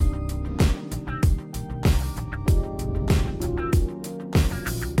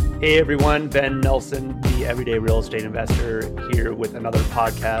Hey everyone, Ben Nelson, the Everyday Real Estate Investor, here with another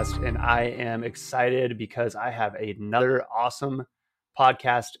podcast. And I am excited because I have another awesome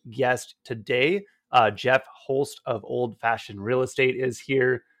podcast guest today. Jeff Holst of Old Fashioned Real Estate is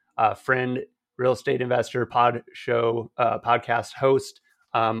here, friend, real estate investor, podcast host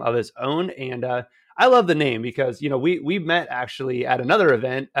of his own. And I love the name because, we met actually at another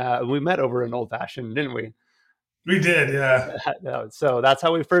event. We met over an Old Fashioned, didn't we? We did, yeah. So that's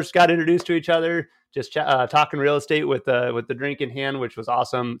how we first got introduced to each other, just talking real estate with the drink in hand, which was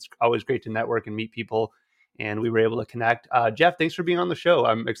awesome. It's always great to network and meet people, and we were able to connect. Jeff, thanks for being on the show.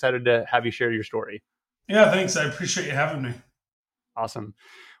 I'm excited to have you share your story. Yeah, thanks. I appreciate you having me. Awesome.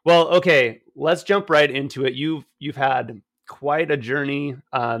 Well, okay, let's jump right into it. You've had quite a journey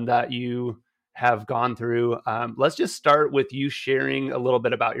that you have gone through. Let's just start with you sharing a little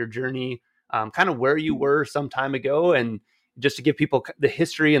bit about your journey. Kind of where you were some time ago, and just to give people the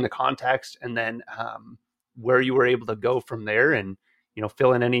history and the context, and then where you were able to go from there, and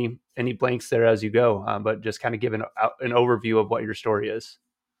fill in any blanks there as you go. But just kind of give an overview of what your story is.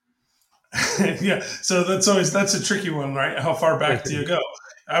 Yeah, so that's a tricky one, right? How far back do you go?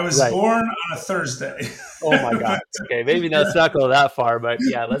 I was born on a Thursday. Oh my God. Okay, maybe not go that far, but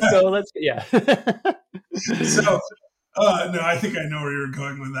yeah, let's go. So. No, I think I know where you're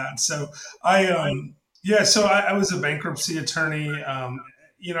going with that. So I was a bankruptcy attorney.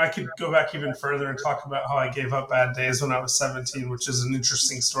 I could go back even further and talk about how I gave up bad days when I was 17, which is an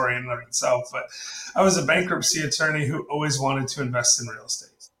interesting story in and of itself. But I was a bankruptcy attorney who always wanted to invest in real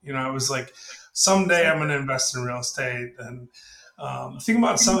estate. I was like, someday I'm going to invest in real estate. And the thing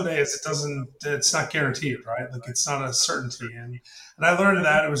about someday is it's not guaranteed, right? Like, it's not a certainty. And I learned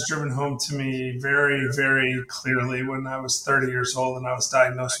that. It was driven home to me very, very clearly when I was 30 years old and I was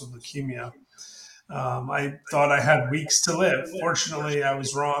diagnosed with leukemia. I thought I had weeks to live. Fortunately, I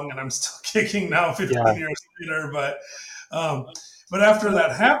was wrong, and I'm still kicking now 15 years later. But after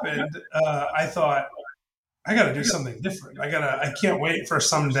that happened, I thought, I got to do something different. I can't wait for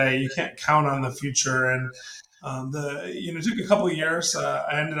someday. You can't count on the future. And it took a couple of years.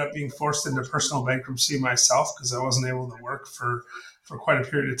 I ended up being forced into personal bankruptcy myself because I wasn't able to work for quite a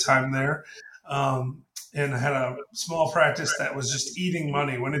period of time there. And I had a small practice that was just eating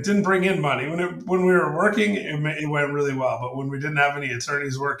money. When it didn't bring in money, when we were working, it went really well. But when we didn't have any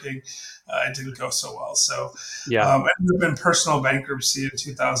attorneys working, it didn't go so well. So I ended up in personal bankruptcy in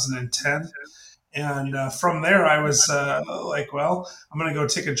 2010. And from there, I was like, well, I'm going to go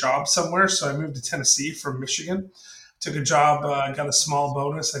take a job somewhere. So I moved to Tennessee from Michigan, took a job, got a small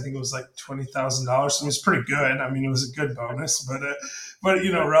bonus. I think it was like $20,000. It was pretty good. I mean, it was a good bonus, but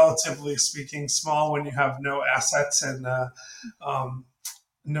relatively speaking, small when you have no assets and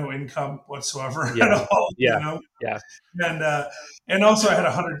no income whatsoever at all. Yeah. And also I had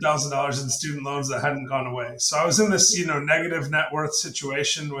 $100,000 in student loans that hadn't gone away. So I was in this, negative net worth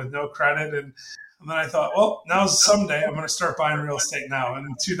situation with no credit. And then I thought, well, now's someday I'm going to start buying real estate now. And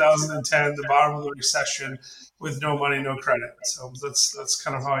in 2010, the bottom of the recession, with no money, no credit. So that's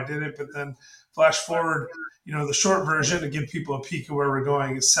kind of how I did it. But then flash forward, the short version to give people a peek of where we're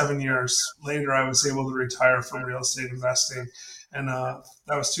going is 7 years later, I was able to retire from real estate investing. And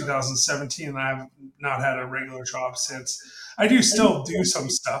that was 2017. And I have not had a regular job since. I do still do some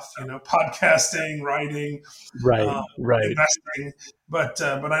stuff, podcasting, writing, investing, but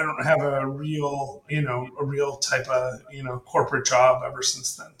I don't have a real type of, corporate job ever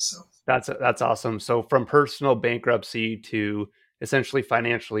since then. So that's awesome. So from personal bankruptcy to essentially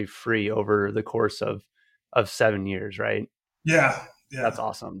financially free over the course of 7 years, right? Yeah. That's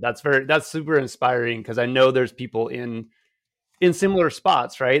awesome. That's super inspiring, because I know there's people in similar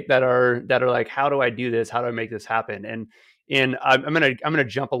spots, right? That are like, how do I do this? How do I make this happen? And I'm gonna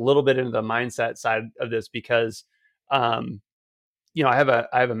jump a little bit into the mindset side of this, because I have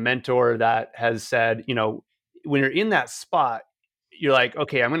a mentor that has said, when you're in that spot, you're like,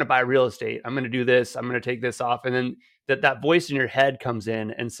 okay, I'm going to buy real estate. I'm going to do this. I'm going to take this off. And then that voice in your head comes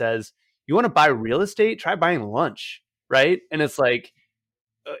in and says, you want to buy real estate? Try buying lunch. Right. And it's like,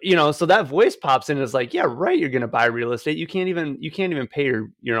 so that voice pops in and is like, yeah, right. You're going to buy real estate. You can't even pay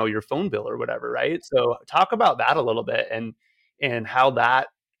your phone bill or whatever. Right. So talk about that a little bit, and how that,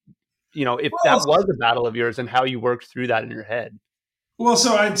 if that was a battle of yours, and how you worked through that in your head. Well,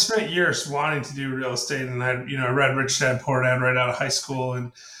 so I'd spent years wanting to do real estate, and I read Rich Dad Poor Dad right out of high school.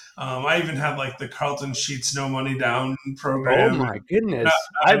 And I even had like the Carlton Sheets No Money Down program. Oh my goodness.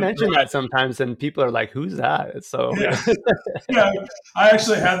 I mention that sometimes, and people are like, who's that? So yeah, I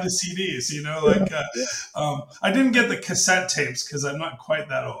actually had the CDs, I didn't get the cassette tapes because I'm not quite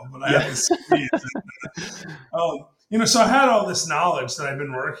that old, but I had the CDs. so I had all this knowledge that I've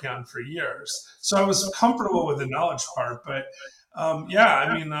been working on for years. So I was comfortable with the knowledge part. But yeah,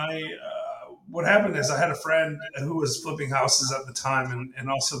 I mean, what happened is I had a friend who was flipping houses at the time and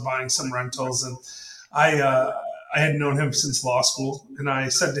also buying some rentals. And I, uh, I had known him since law school. And I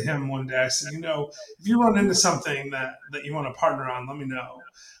said to him one day, I said, if you run into something that you want to partner on, let me know.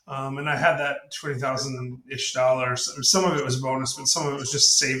 And I had that 20,000 ish dollars. Some of it was bonus, but some of it was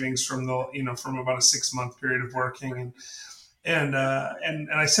just savings from from about a 6 month period of working. And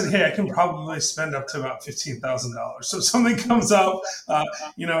I said, hey, I can probably spend up to about $15,000. So if something comes up,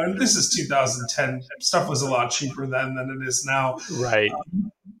 and this is 2010. Stuff was a lot cheaper then than it is now. Right.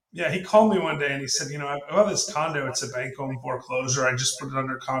 Yeah, he called me one day and he said, I have this condo. It's a bank owned foreclosure. I just put it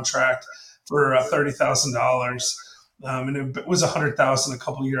under contract for $30,000. And it was 100,000 a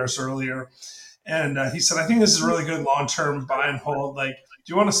couple of years earlier. And he said, I think this is a really good long term buy and hold. Like,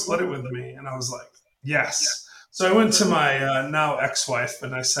 do you want to split it with me? And I was like, yes. So I went to my now ex-wife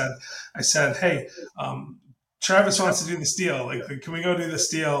and I said, hey, Travis wants to do this deal. Like, can we go do this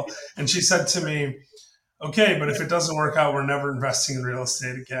deal? And she said to me, okay, but if it doesn't work out, we're never investing in real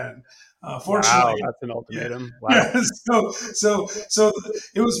estate again. Wow, Fortunately, that's an ultimatum. Wow. yeah. So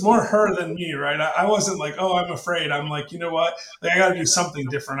it was more her than me, right? I wasn't like, oh, I'm afraid. I'm like, you know what? Like, I got to do something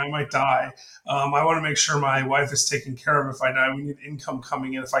different. I might die. I want to make sure my wife is taken care of if I die. We need income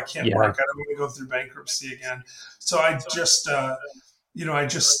coming in. If I can't Yeah. work, I don't want to go through bankruptcy again. So I just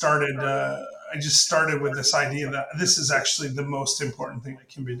started with this idea that this is actually the most important thing I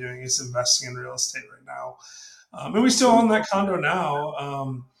can be doing is investing in real estate right now. And we still own that condo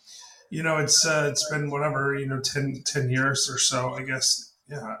now. It's been whatever, 10 years or so, I guess.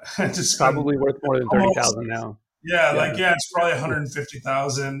 Yeah. It's been Probably worth more than almost, 30,000 now. yeah, Yeah. it's probably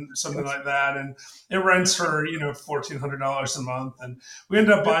 150,000, something like that. And it rents for, $1,400 a month. And we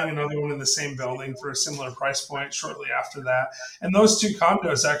ended up buying another one in the same building for a similar price point shortly after that. And those two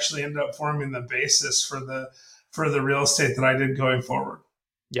condos actually ended up forming the basis for the real estate that I did going forward.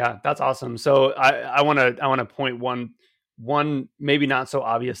 Yeah, that's awesome. So I want to point one maybe not so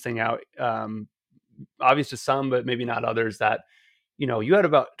obvious thing out. Obvious to some, but maybe not others. That you had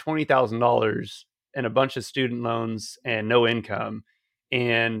about $20,000 and a bunch of student loans and no income,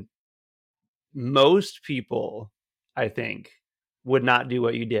 and most people, I think, would not do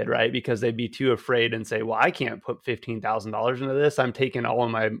what you did, right? Because they'd be too afraid and say, well, I can't put $15,000 into this. I'm taking all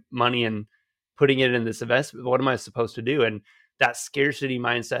of my money and putting it in this investment. What am I supposed to do? And that scarcity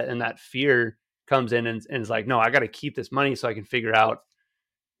mindset and that fear comes in and is like, no, I got to keep this money so I can figure out,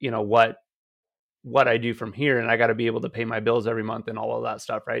 what I do from here. And I got to be able to pay my bills every month and all of that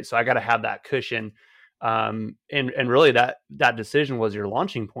stuff. Right. So I got to have that cushion. And really that decision was your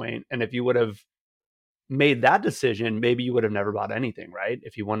launching point. And if you would have made that decision, maybe you would have never bought anything, right?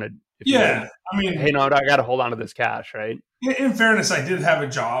 If you wanted, Yeah. I hey, mean, no, I got to hold on to this cash, right? in fairness, I did have a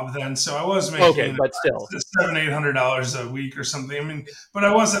job then, so I was Okay, making but still, $700-800 a week or something. I mean, but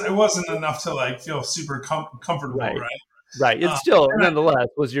I wasn't. It wasn't enough to like feel super comfortable, right, right? right. It's Um, still and I, nonetheless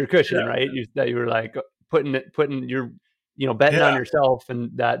was your cushion, yeah, right? That you were like putting your, betting on yeah, yourself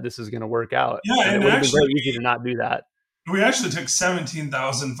and that this is going to work out. yeah. And it And would have been actually, very easy to not do that. we actually took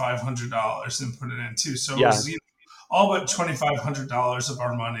 $17,500 and put it in too. So it Yeah, was all but $2,500 of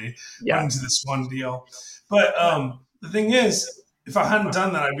our money went yeah, into this one deal. But the thing is, if I hadn't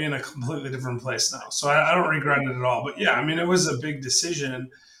done that, I'd be in a completely different place now. So I don't regret it at all. But yeah, I mean, it was a big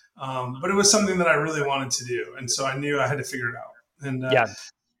decision, but it was something that I really wanted to do, and so I knew I had to figure it out. And yeah,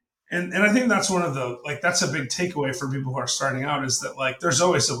 and I think that's one of the that's a big takeaway for people who are starting out is that like there's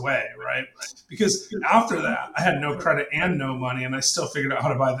always a way, right? Because after that, I had no credit and no money, and I still figured out how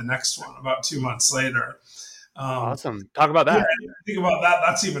to buy the next one about 2 months later. Um, awesome. Talk about yeah, that. think about that.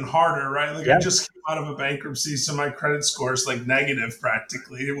 That's even harder, right? Like I Yeah, just came out of a bankruptcy, so my credit score is like negative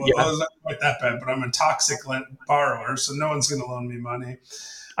practically. Well, yeah. it's not quite that bad, but I'm a toxic borrower, so no one's going to loan me money.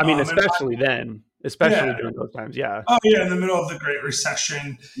 I mean, And especially then, especially yeah, during those times. Yeah, oh yeah, in the middle of the Great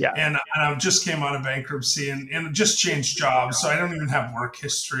Recession, yeah, and I just came out of bankruptcy and just changed jobs, so I don't even have work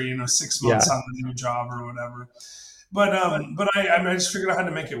history. 6 months yeah, on the new job or whatever. But I just figured out how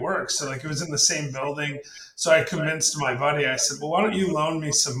to make it work. So like it was in the same building. So I convinced my buddy. I said, "Well, why don't you loan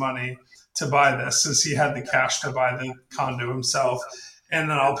me some money to buy this?" Since he had the cash to buy the condo himself, and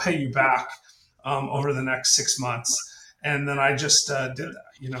then I'll pay you back over the next 6 months. And then I just did that.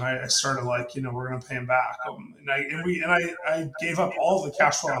 I started like, we're going to pay him back. I gave up all the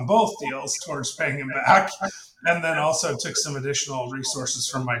cash flow on both deals towards paying him back, and then also took some additional resources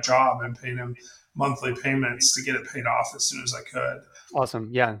from my job and paid him monthly payments to get it paid off as soon as I could. awesome.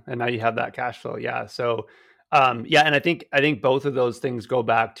 Yeah, and now you have that cash flow. Yeah, so yeah, and I think both of those things go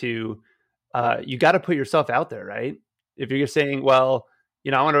back to you got to put yourself out there, right? If you're saying, well,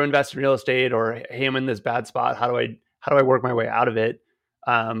 I want to invest in real estate, or hey, I'm in this bad spot. How do I work my way out of it?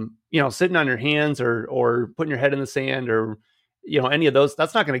 Sitting on your hands, or putting your head in the sand, or any of those,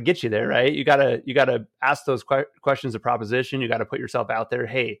 that's not going to get you there, right? You gotta ask those questions of proposition. You got to put yourself out there.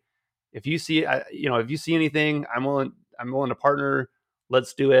 Hey, if you see anything, I'm willing to partner.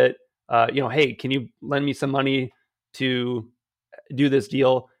 Let's do it. Hey, can you lend me some money to do this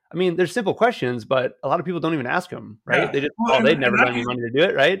deal? I mean, there's simple questions, but a lot of people don't even ask them, right? Yeah. They just, Well, oh, and, they'd never and lend me I, money to do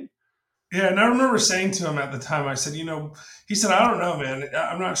it, right? yeah, and I remember saying to him at the time, I said, he said, I don't know, man.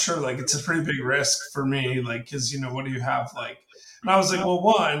 I'm not sure. Like, it's a pretty big risk for me. Like, because, what do you have? Like, and I was like, well,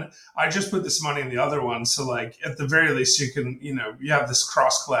 one, I just put this money in the other one. So, like, at the very least, you can, you have this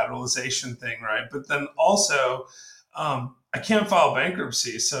cross collateralization thing, right? But then also, I can't file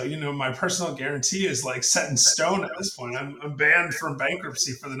bankruptcy. So, my personal guarantee is like set in stone at this point. I'm banned from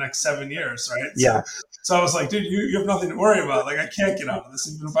bankruptcy for the next 7 years, right? Yeah. So I was like, dude, you have nothing to worry about. Like, I can't get out of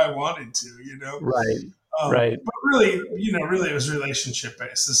this even if I wanted to. Right. Right. But really, really it was relationship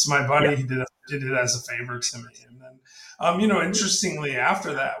based. This is my Yeah. buddy. He did it as a favor to me. And then, interestingly,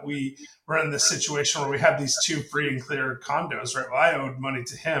 after that, we were in this situation where we had these two free and clear condos, right? Well, I owed money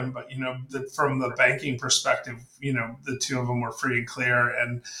to him, but, from the banking perspective, the two of them were free and clear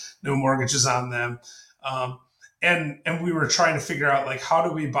and no mortgages on them. And we were trying to figure out, like, how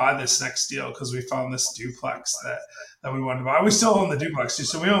do we buy this next deal? Because we found this duplex that we wanted to buy. We still own the duplex too.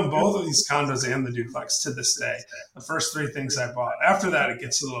 So we own both of these condos and the duplex to this day. The first three things I bought. After that, it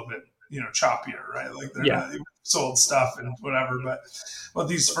gets a little bit, choppier, right? Like, they're Yeah. not sold stuff and whatever. But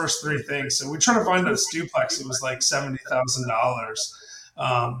these first three things. So we tried to find this duplex. It was like $70,000,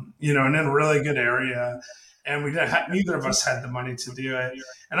 and in a really good area. And we didn't neither of us had the money to do it.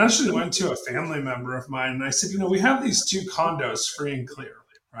 And I actually went to a family member of mine and I said, we have these two condos free and clear,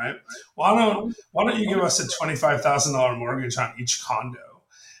 right? Why don't you give us a $25,000 mortgage on each condo,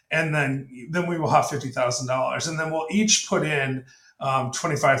 and then we will have $50,000, and then we'll each put in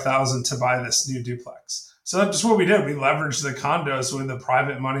 25,000 to buy this new duplex. So that's just what we did. We leveraged the condos with a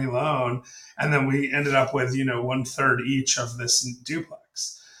private money loan, and then we ended up with 1/3 each of this duplex.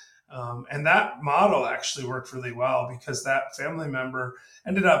 And that model actually worked really well because that family member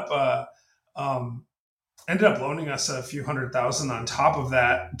ended up loaning us a few $100,000 on top of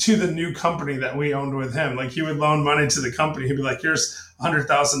that to the new company that we owned with him. Like, he would loan money to the company. He'd be like, here's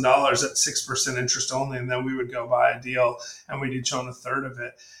 $100,000 at 6% interest only. And then we would go buy a deal and we'd each own a third of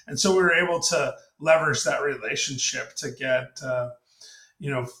it. And so we were able to leverage that relationship to get,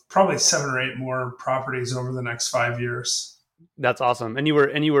 probably 7 or 8 more properties over the next 5 years. That's awesome. And you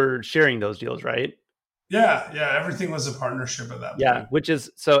were sharing those deals, right? Yeah. Yeah. Everything was a partnership at that Yeah, point. which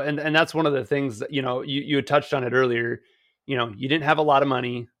is so, and that's one of the things that, you had touched on it earlier. You didn't have a lot of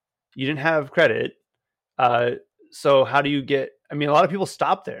money, you didn't have credit. Uh, so how do you get? I mean, a lot of people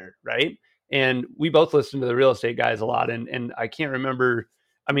stop there, right? And we both listen to the real estate guys a lot, and I can't remember.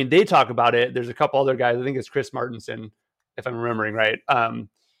 I mean, they talk about it. There's a couple other guys. I think it's Chris Martinson, if I'm remembering right.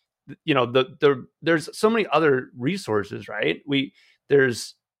 There's so many other resources, right?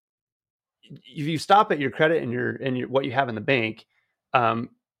 There's If you stop at your credit and your what you have in the bank, um,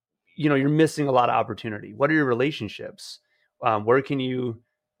 you're missing a lot of opportunity. What are your relationships? Where can you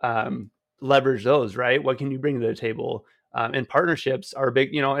leverage those, right? What can you bring to the table? And partnerships are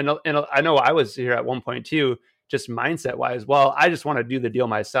big, and I know I was here at one point too, just mindset wise. Well, I just want to do the deal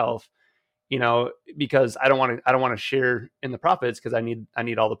myself, because I don't want to share in the profits, because I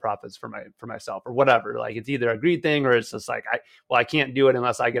need all the profits for myself or whatever. Like, it's either a greed thing, or it's just like, I can't do it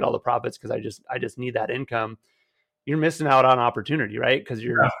unless I get all the profits, because I just need that income. You're missing out on opportunity, right? Because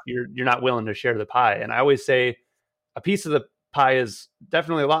you're not willing to share the pie. And I always say a piece of the pie is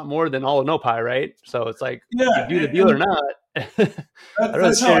definitely a lot more than all or no pie, right? So it's like, you Yeah. do the deal or not. I'd rather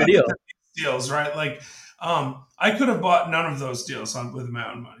That's how share I a look deal. at these deals, right? Like, I could have bought none of those deals with my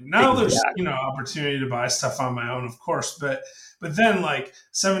own money. Now there's, Exactly. opportunity to buy stuff on my own, of course, but then, like,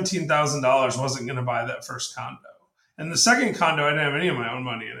 $17,000 wasn't going to buy that first condo. And the second condo, I didn't have any of my own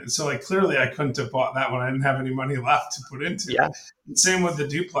money in it. So, like, clearly I couldn't have bought that one. I didn't have any money left to put into Yeah. it. And same with the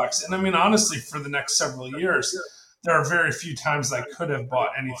duplex. And I mean, honestly, for the next several years, there are very few times I could have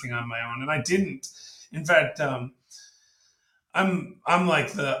bought anything on my own. And I didn't. In fact, I'm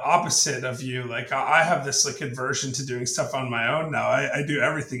like the opposite of you. Like, I have this, like, aversion to doing stuff on my own now. I do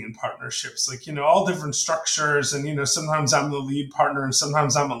everything in partnerships, like, all different structures. And, sometimes I'm the lead partner and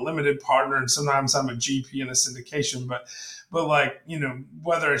sometimes I'm a limited partner and sometimes I'm a GP in a syndication. But like,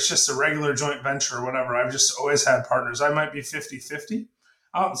 whether it's just a regular joint venture or whatever, I've just always had partners. I might be 50-50.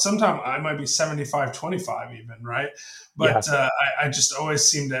 Sometimes I might be 75-25 even, right? Yeah. But I just always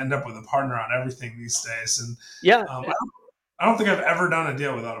seem to end up with a partner on everything these days. And Yeah. I don't think I've ever done a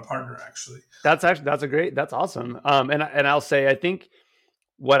deal without a partner, actually. That's awesome. And I'll say, I think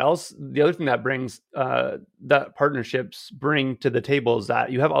what else, the other thing that brings, that partnerships bring to the table is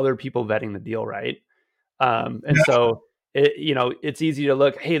that you have other people vetting the deal, right? And Yeah, so it's easy to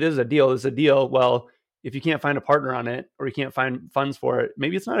look, hey, this is a deal, this is a deal. Well, if you can't find a partner on it or you can't find funds for it,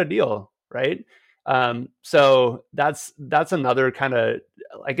 maybe it's not a deal, right? So that's another kind of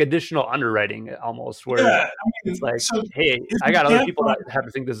like additional underwriting almost, where yeah. I it's mean, like, so hey, if I you got other can't people find that have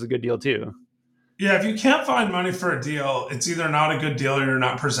to think this is a good deal too. Yeah, if you can't find money for a deal, it's either not a good deal or you're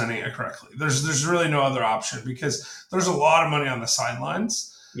not presenting it correctly. There's really no other option because there's a lot of money on the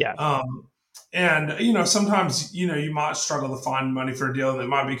sidelines. Yeah, Um, and sometimes you might struggle to find money for a deal, and it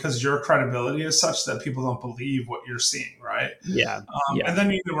might be because your credibility is such that people don't believe what you're seeing, right? yeah, yeah, And then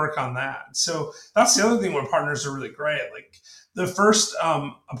you need to work on that. So that's the other thing when partners are really great. Like the first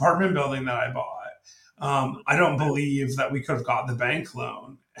apartment building that I bought, I don't believe that we could have got the bank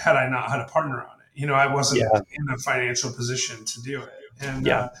loan had I not had a partner on it. I wasn't yeah, in a financial position to do it,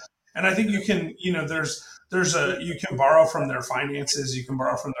 yeah, and I think you can. There's a you can borrow from their finances, you can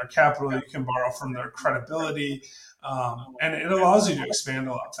borrow from their capital, you can borrow from their credibility, and it allows you to expand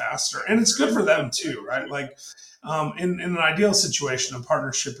a lot faster, and it's good for them too, right? Like in an ideal situation, a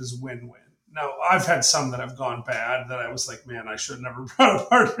partnership is win-win. Now, I've had some that have gone bad that I was like, man, I should have never brought a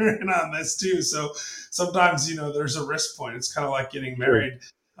partner in on this too. So sometimes, there's a risk point. It's kind of like getting sure. married.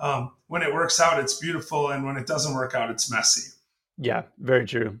 When it works out, it's beautiful. And when it doesn't work out, it's messy. Yeah, very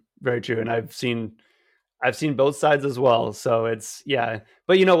true, very true. And I've seen both sides as well. So it's, yeah.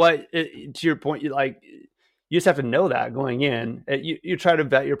 But you know what? To your point, you just have to know that going in. You try to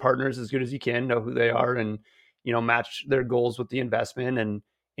vet your partners as good as you can, know who they are, and match their goals with the investment,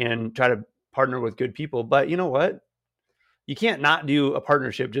 and try to partner with good people. But you know what? You can't not do a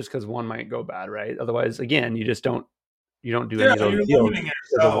partnership just because one might go bad, right? Otherwise, again, you don't do Yeah, any of those you're deals limiting because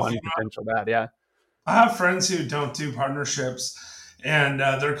of yourself. one potential bad. Yeah, I have friends who don't do partnerships, and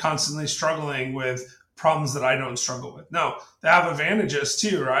they're constantly struggling with problems that I don't struggle with. No, they have advantages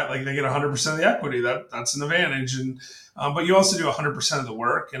too, right? Like they get 100% of the equity. That's an advantage, and but you also do 100% of the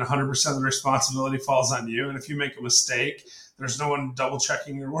work, and 100% of the responsibility falls on you. And if you make a mistake, there's no one double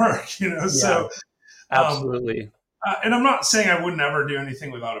checking your work. yeah, So um, absolutely. and I'm not saying I would never do anything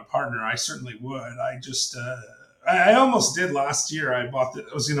without a partner. I certainly would. I just, I almost did last year. I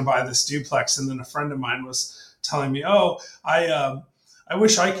was going to buy this duplex, and then a friend of mine was telling me, "Oh, I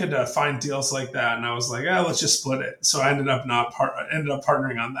wish I could find deals like that." And I was like, "Let's just split it." So I ended up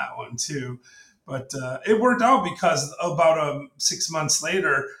partnering on that one too. But it worked out because about 6 months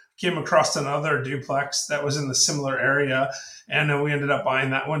later, came across another duplex that was in the similar area, and then we ended up buying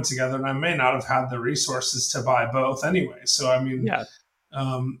that one together. And I may not have had the resources to buy both anyway. So I mean, Yeah,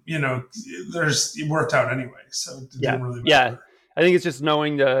 it worked out anyway, so it yeah, didn't really yeah. matter. I think it's just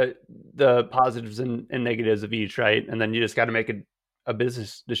knowing the positives and negatives of each, right? And then you just got to make a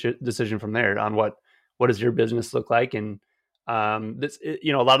business decision from there on what does your business look like, and a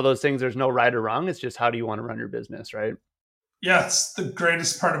lot of those things. There's no right or wrong. It's just how do you want to run your business, right? Yeah, it's the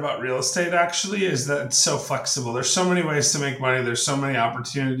greatest part about real estate actually is that it's so flexible. There's so many ways to make money. There's so many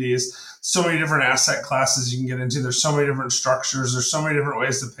opportunities, so many different asset classes you can get into. There's so many different structures. There's so many different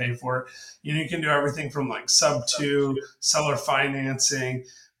ways to pay for it. You can do everything from like sub to seller financing,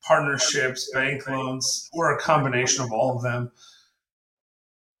 partnerships, bank loans, or a combination of all of them.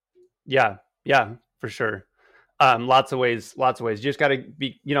 Yeah, yeah, for sure. Lots of ways, lots of ways. You just got to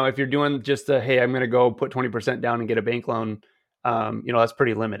be, if you're doing just hey, I'm going to go put 20% down and get a bank loan, that's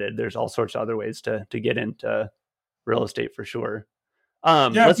pretty limited. There's all sorts of other ways to get into real estate for sure. Yeah,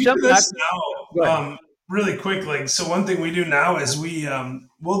 Let's we jump do back. this Go now, ahead. really quick. Like, so one thing we do now is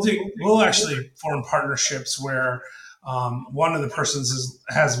we'll actually form partnerships where one of the persons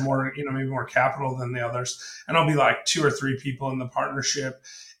has more, maybe more capital than the others, and it'll be like two or three people in the partnership,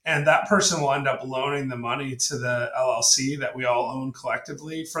 and that person will end up loaning the money to the LLC that we all own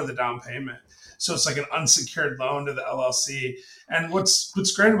collectively for the down payment. So it's like an unsecured loan to the LLC. And what's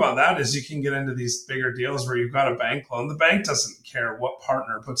great about that is you can get into these bigger deals where you've got a bank loan. The bank doesn't care what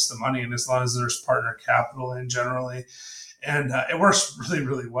partner puts the money in as long as there's partner capital in generally, and it works really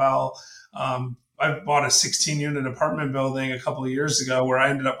really well. I bought a 16 unit apartment building a couple of years ago where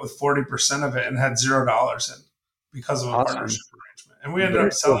I ended up with 40% of it and had $0 in because of a Awesome. partnership arrangement. And we ended Very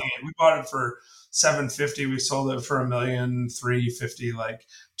up selling cool. it. We bought it for 750. We sold it for 1,350,000 like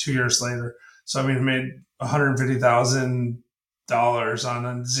 2 years later. So I mean, it made $150,000 on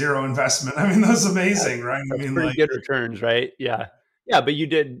a zero investment. I mean, that's amazing, right? I That's mean, pretty like, good returns, right? Yeah. Yeah, but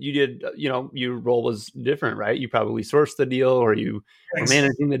your role was different, right? You probably sourced the deal, or you were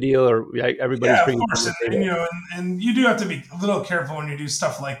managing the deal, or everybody's Yeah, of bringing to course, the and table. and you do have to be a little careful when you do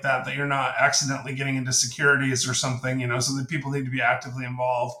stuff like that, that you're not accidentally getting into securities or something, so that people need to be actively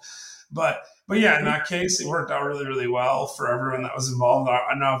involved. But yeah, in that case, it worked out really, really well for everyone that was involved.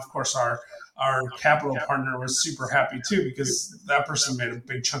 I know, of course, our capital partner was super happy too, because that person made a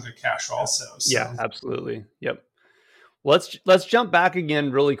big chunk of cash also. Yeah, So absolutely. Yep. Let's jump back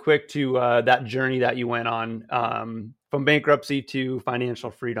again really quick to that journey that you went on, from bankruptcy to financial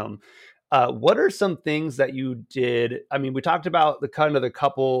freedom. What are some things that you did? I mean, we talked about the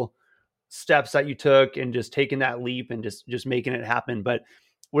couple steps that you took and just taking that leap and just making it happen. But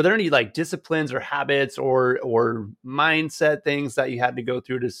were there any like disciplines or habits or mindset things that you had to go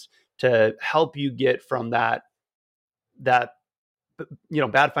through to help you get from that bad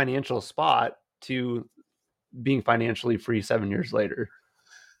financial spot to being financially free 7 years later?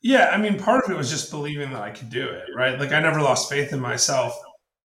 yeah, I mean, part of it was just believing that I could do it, right? Like I never lost faith in myself.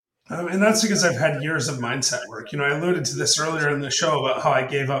 And that's because I've had years of mindset work. I alluded to this earlier in the show about how I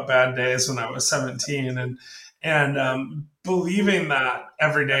gave up bad days when I was 17, and believing that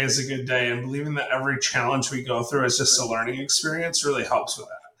every day is a good day, and believing that every challenge we go through is just a learning experience really helps with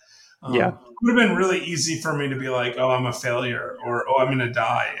that. Yeah. It would have been really easy for me to be like, "Oh, I'm a failure," or "Oh, I'm going to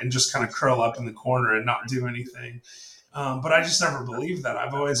die," and just kind of curl up in the corner and not do anything. But I just never believed that.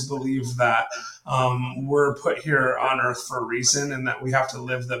 I've always believed that we're put here on earth for a reason, and that we have to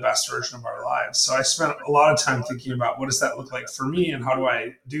live the best version of our lives. So I spent a lot of time thinking about what does that look like for me, and how do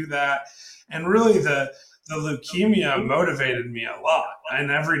I do that? And really, the leukemia motivated me a lot. And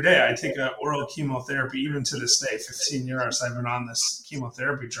every day I take a oral chemotherapy, even to this day, 15 years I've been on this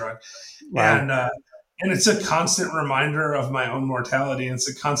chemotherapy drug. Wow. And it's a constant reminder of my own mortality. And it's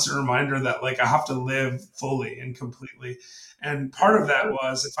a constant reminder that like I have to live fully and completely. And part of that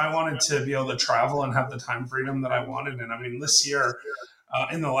was if I wanted to be able to travel and have the time freedom that I wanted. And I mean, this year,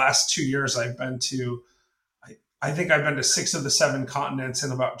 in the last 2 years, I think I've been to 6 of the 7 continents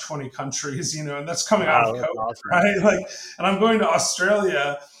in about 20 countries, and that's coming out of Wow, that's COVID, awesome. right? Like, and I'm going to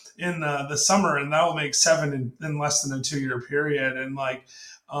Australia in the summer, and that will make seven in less than a 2 year period, and like,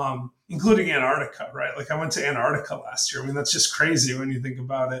 including Antarctica, right? Like, I went to Antarctica last year. I mean, that's just crazy when you think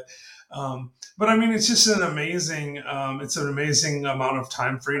about it. But I mean, it's an amazing amount of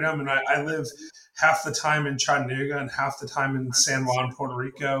time freedom, and I live half the time in Chattanooga and half the time in San Juan, Puerto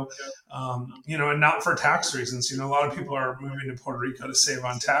Rico, and not for tax reasons. A lot of people are moving to Puerto Rico to save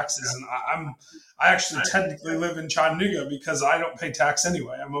on taxes, and I actually technically live in Chattanooga because I don't pay tax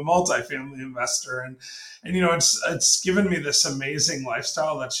anyway. I'm a multifamily investor, and it's given me this amazing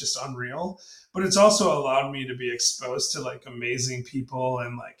lifestyle that's just unreal. But it's also allowed me to be exposed to like amazing people,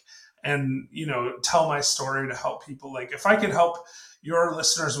 and tell my story to help people. Like if I could help your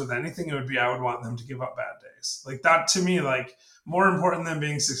listeners with anything, it would be I would want them to give up bad days. Like that to me, like more important than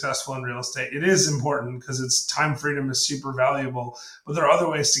being successful in real estate. It is important because it's time freedom is super valuable, but there are other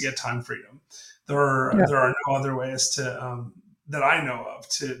ways to get time freedom. There are no other ways to that I know of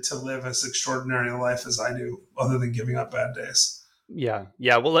to live as extraordinary a life as I do, other than giving up bad days. Yeah.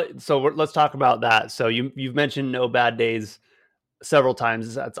 Yeah. Well, let's talk about that. So you've mentioned no bad days several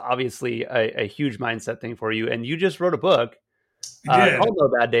times. That's obviously a huge mindset thing for you. And you just wrote a book I did. called No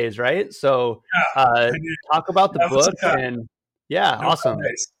Bad Days, right? So Yeah, uh, I did. talk about the Yeah, book look. and yeah, No awesome. bad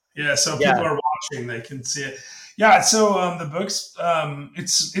days. Yeah, so people Yeah. are watching, they can see it. Yeah, so the book's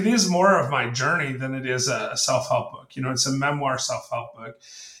it is more of my journey than it is a self help book. It's a memoir self help book.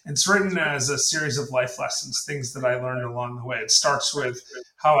 It's written as a series of life lessons, things that I learned along the way. It starts with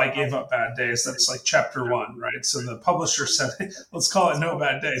how I gave up bad days. That's like chapter one, right? So the publisher said, let's call it No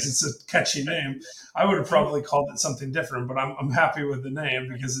Bad Days. It's a catchy name. I would have probably called it something different, but I'm happy with the name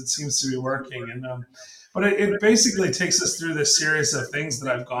because it seems to be working. But it basically takes us through this series of things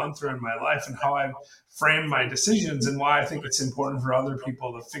that I've gone through in my life and how I've framed my decisions, and why I think it's important for other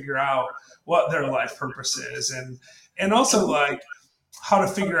people to figure out what their life purpose is, and also like how to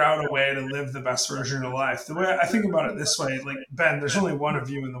figure out a way to live the best version of life. The way I think about it this way, like Ben, there's only one of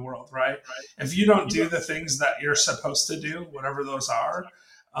you in the world, right? If you don't do the things that you're supposed to do, whatever those are,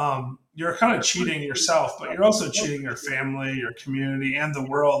 you're kind of cheating yourself, but you're also cheating your family, your community, and the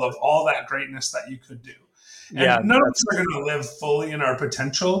world of all that greatness that you could do. Yeah. And none of us are going to live fully in our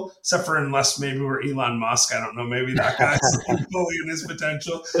potential, except for unless maybe we're Elon Musk. I don't know. Maybe that guy's living fully in his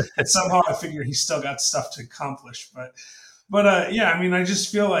potential. And somehow I figure he's still got stuff to accomplish. But yeah, I mean, I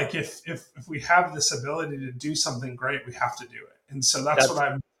just feel like if we have this ability to do something great, we have to do it. And so that's what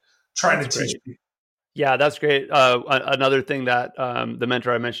that's I'm trying that's to teach great. people. Yeah, that's great. Another thing that the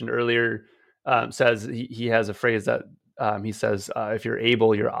mentor I mentioned earlier says he has a phrase that he says, if you're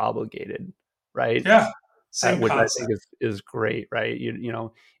able, you're obligated, right? Yeah. Same Which I think concept. is great, right?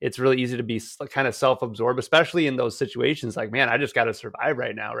 It's really easy to be kind of self-absorbed, especially in those situations. Like, man, I just got to survive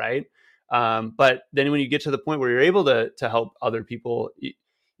right now, right? But then when you get to the point where you're able to help other people,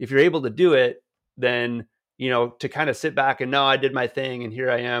 if you're able to do it, then to kind of sit back and no, I did my thing, and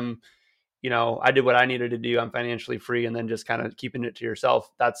here I am. I did what I needed to do. I'm financially free, and then just kind of keeping it to yourself.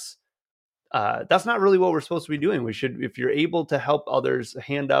 That's not really what we're supposed to be doing. We should, if you're able to help others,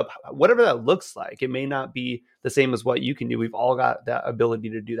 hand up, whatever that looks like. It may not be the same as what you can do. We've all got that ability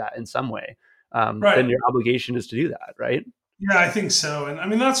to do that in some way. Right. Then your obligation is to do that, right? Yeah, I think so. And I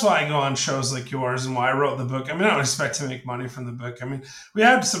mean, that's why I go on shows like yours and why I wrote the book. I mean, I don't expect to make money from the book. I mean, we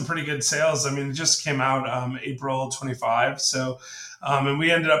had some pretty good sales. I mean, it just came out April 25. So, and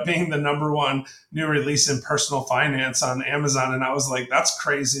we ended up being the number one new release in personal finance on Amazon. And I was like, that's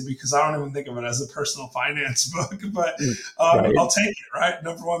crazy because I don't even think of it as a personal finance book, but Right. I'll take it, right?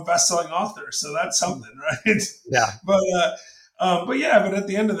 Number one best-selling author. So that's something, right? Yeah. But yeah, but at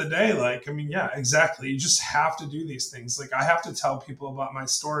the end of the day, like, I mean, yeah, exactly. You just have to do these things. Like, I have to tell people about my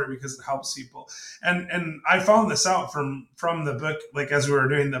story because it helps people. And I found this out from the book. Like, as we were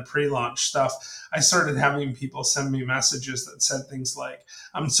doing the pre-launch stuff, I started having people send me messages that said things like,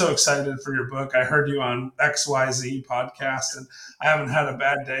 "I'm so excited for your book. I heard you on XYZ podcast, and I haven't had a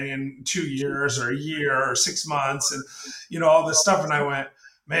bad day in 2 years or a year or 6 months, and all this stuff." And I went,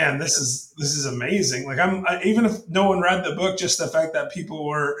 man, this is amazing. Like even if no one read the book, just the fact that people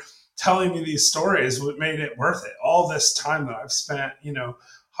were telling me these stories what made it worth it. All this time that I've spent,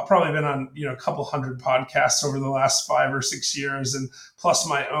 I've probably been on, a couple hundred podcasts over the last 5 or 6 years, and plus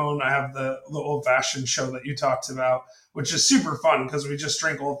my own. I have the old fashioned show that you talked about, which is super fun because we just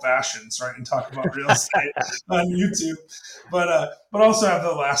drink old fashions, right, and talk about real estate on YouTube. But also have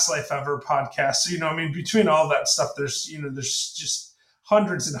the Last Life Ever podcast. So, I mean, between all that stuff, there's just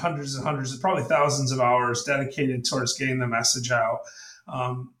hundreds and hundreds and hundreds, probably thousands of hours dedicated towards getting the message out.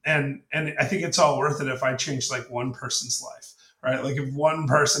 And I think it's all worth it if I change like one person's life, right? Like if one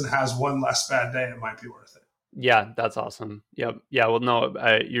person has one less bad day, it might be worth it. Yeah, that's awesome. Yep. Yeah. Well,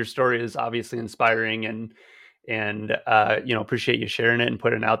 no, your story is obviously inspiring, and appreciate you sharing it and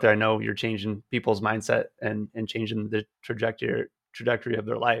putting it out there. I know you're changing people's mindset and changing the trajectory of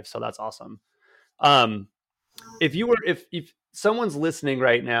their life. So that's awesome. If someone's listening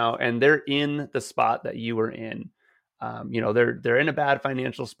right now and they're in the spot that you were in, they're in a bad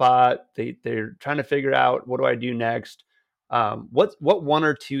financial spot. They're trying to figure out, what do I do next? What one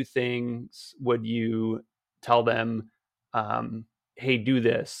or two things would you tell them? Hey, do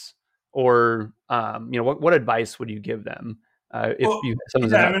this, or what advice would you give them if Well,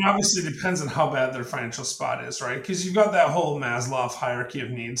 someone's in yeah, I that mean, spot? obviously it depends on how bad their financial spot is, right? Because you've got that whole Maslow hierarchy of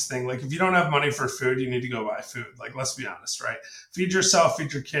needs thing. Like, if you don't have money for food, you need to go buy food. Like, let's be honest, right? Feed yourself,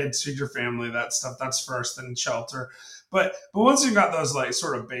 feed your kids, feed your family, that stuff. That's first, then shelter. But once you've got those like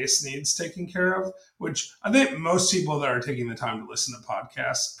sort of base needs taken care of, which I think most people that are taking the time to listen to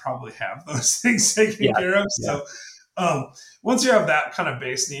podcasts probably have those things taken Yeah, care of. yeah, So once you have that kind of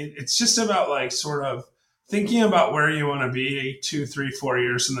base need, it's just about like sort of thinking about where you want to be 2, 3, 4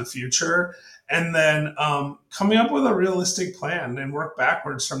 years in the future, and then coming up with a realistic plan and work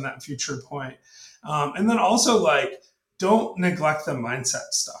backwards from that future point. And then also like, don't neglect the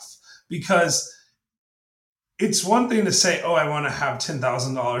mindset stuff, because it's one thing to say, "Oh, I want to have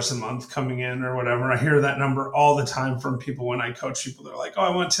 $10,000 a month coming in," or whatever. I hear that number all the time from people when I coach people. They're like, "Oh, I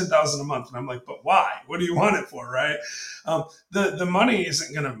want 10,000 a month," and I'm like, "But why? What do you want it for?" Right? The money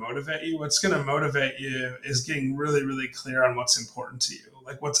isn't going to motivate you. What's going to motivate you is getting really, really clear on what's important to you,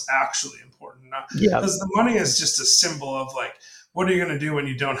 like what's actually important. yeah, Because the money is just a symbol of like, what are you going to do when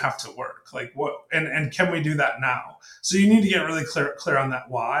you don't have to work? Like what? And can we do that now? So you need to get really clear on that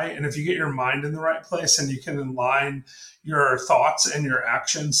why. And if you get your mind in the right place and you can align your thoughts and your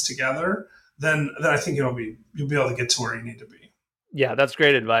actions together, then I think you'll be able to get to where you need to be. yeah. That's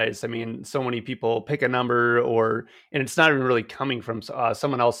great advice. I mean, so many people pick a number, and it's not even really coming from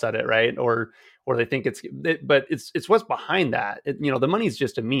someone else said it, right? Or they think but it's what's behind that. The money is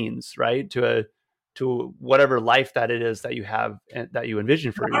just a means, right, to whatever life that it is that you have and that you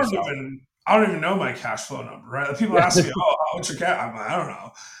envision for yourself. I don't even know my cash flow number, right? People ask me, "Oh, what's your cash?" I'm like, "I don't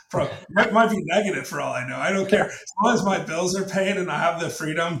know. Might be negative for all I know. I don't care. As long as my bills are paid and I have the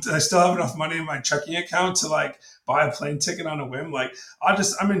freedom, I still have enough money in my checking account to like buy a plane ticket on a whim. Like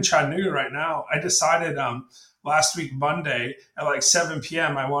I'm in Chattanooga right now. I decided last week Monday at like 7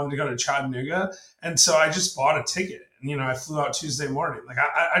 p.m. I wanted to go to Chattanooga, and so I just bought a ticket. And I flew out Tuesday morning. Like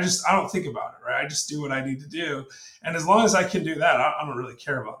I don't think about it, right? I just do what I need to do, and as long as I can do that, I don't really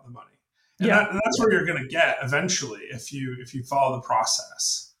care about the money. And Yeah. that's where you're going to get eventually if you follow the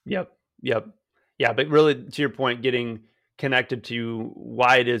process. Yep. Yep. Yeah. But really, to your point, getting connected to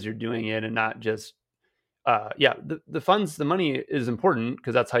why it is you're doing it and not just, yeah, the funds, the money is important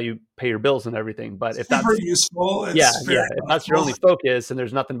because that's how you pay your bills and everything. But if Super that's, useful. yeah, It's very yeah, if that's your helpful. only focus and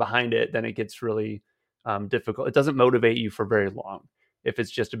there's nothing behind it, then it gets really difficult. It doesn't motivate you for very long if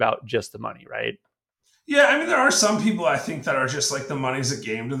it's just about just the money, right? Yeah, I mean, there are some people I think that are just like the money's a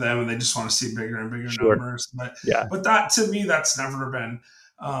game to them, and they just want to see bigger and bigger Sure. numbers. Yeah. But that to me, that's never been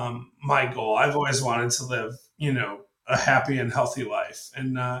my goal. I've always wanted to live, a happy and healthy life,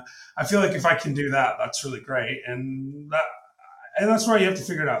 and I feel like if I can do that, that's really great. And that's why you have to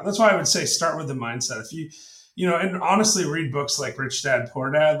figure it out. That's why I would say start with the mindset. If and honestly, read books like Rich Dad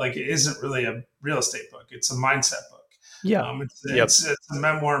Poor Dad. Like it isn't really a real estate book; it's a mindset book. Yeah. Yep. It's a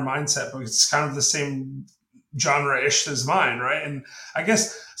memoir mindset book. It's kind of the same genre-ish as mine, right? And I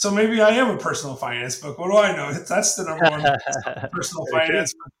guess so. Maybe I am a personal finance book. What do I know? That's the number one personal Very true.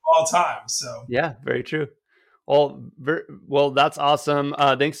 finance book of all time. So Yeah, very true. Well, that's awesome.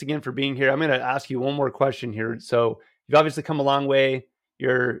 Thanks again for being here. I'm going to ask you one more question here. So you've obviously come a long way.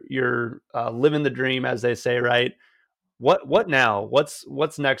 You're living the dream, as they say, right? What now?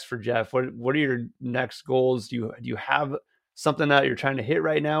 What's next for Jeff? What are your next goals? Do you have something that you're trying to hit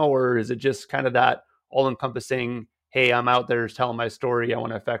right now, or is it just kind of that all encompassing? Hey, I'm out there telling my story. I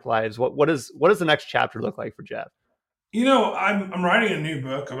want to affect lives. What does the next chapter look like for Jeff? I'm writing a new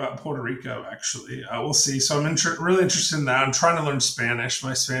book about Puerto Rico. Actually, we'll see. So I'm really interested in that. I'm trying to learn Spanish.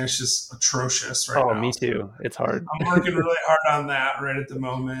 My Spanish is atrocious right Oh, now. me So too. It's hard. I'm working really hard on that right at the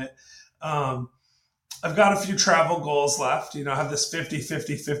moment. Um, I've got a few travel goals left. I have this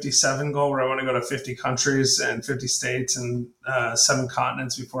 50-50-57 goal where I want to go to 50 countries and 50 states and 7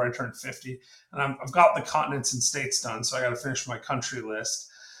 continents before I turn 50. And I've got the continents and states done, so I got to finish my country list.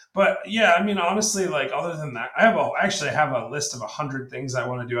 But yeah, I mean, honestly, like other than that, I have a list of 100 things I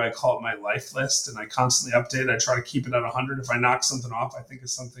want to do. I call it my life list, and I constantly update it. I try to keep it at 100. If I knock something off, I think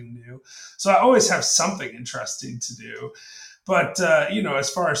it's something new. So I always have something interesting to do. But as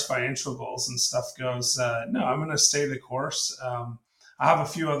far as financial goals and stuff goes, no, I'm going to stay the course. I have a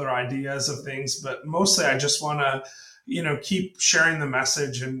few other ideas of things, but mostly I just want to, keep sharing the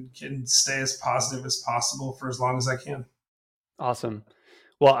message and can stay as positive as possible for as long as I can. Awesome.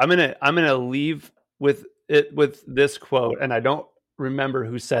 Well, I'm gonna leave with this quote, and I don't remember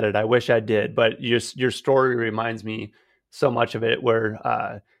who said it. I wish I did, but your story reminds me so much of it.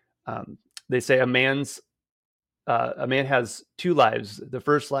 Where they say a man has two lives. The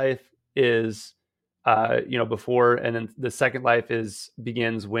first life is before, and then the second life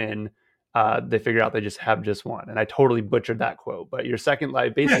begins when they figure out they just have just one. And I totally butchered that quote, but your second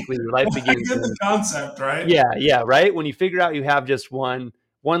life, Yeah, basically, your life I begins get the when, concept, right? yeah, yeah, right. When you figure out you have just one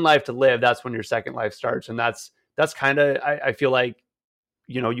life to live, that's when your second life starts, and that's kind of I feel like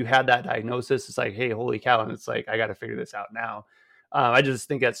you had that diagnosis. It's like, hey, holy cow, and it's like I got to figure this out now. I just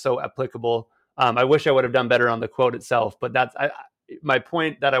think that's so applicable. I wish I would have done better on the quote itself, but my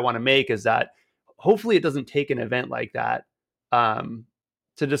point that I want to make is that hopefully it doesn't take an event like that um,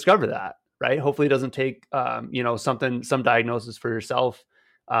 to discover that, right? Hopefully it doesn't take some diagnosis for yourself,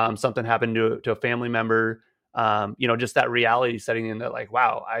 something happened to a family member, just that reality setting in that like,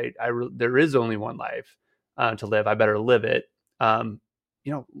 wow, there is only one life to live. I better live it. Um,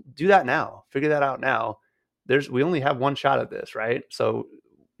 do that now. Figure that out now. We only have one shot at this, right? So,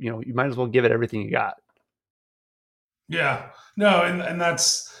 you might as well give it everything you got. Yeah, no, and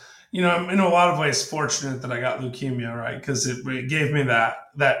that's I'm in a lot of ways fortunate that I got leukemia, right? Because it gave me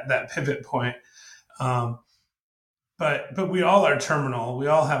that pivot point. Um, but we all are terminal. We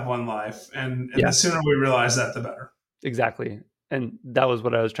all have one life, and the Yeah, sooner we realize that, the better. exactly. And that was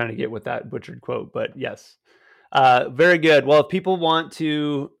what I was trying to get with that butchered quote. But yes, very good. Well, if people want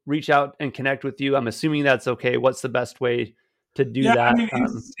to reach out and connect with you, I'm assuming that's okay. What's the best way to do Yeah, I that? mean,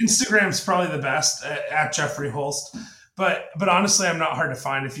 Instagram's probably the best at Jeffrey Holst. But honestly, I'm not hard to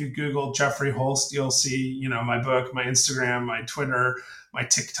find. If you Google Jeffrey Holst, you'll see my book, my Instagram, my Twitter, my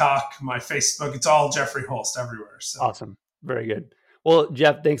TikTok, my Facebook. It's all Jeffrey Holst everywhere. So Awesome. Very good. Well,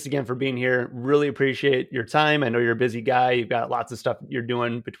 Jeff, thanks again for being here. Really appreciate your time. I know you're a busy guy. You've got lots of stuff you're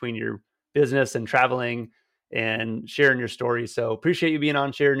doing between your business and traveling and sharing your story. So appreciate you being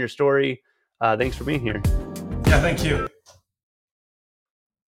on, sharing your story. Thanks for being here. yeah, thank you.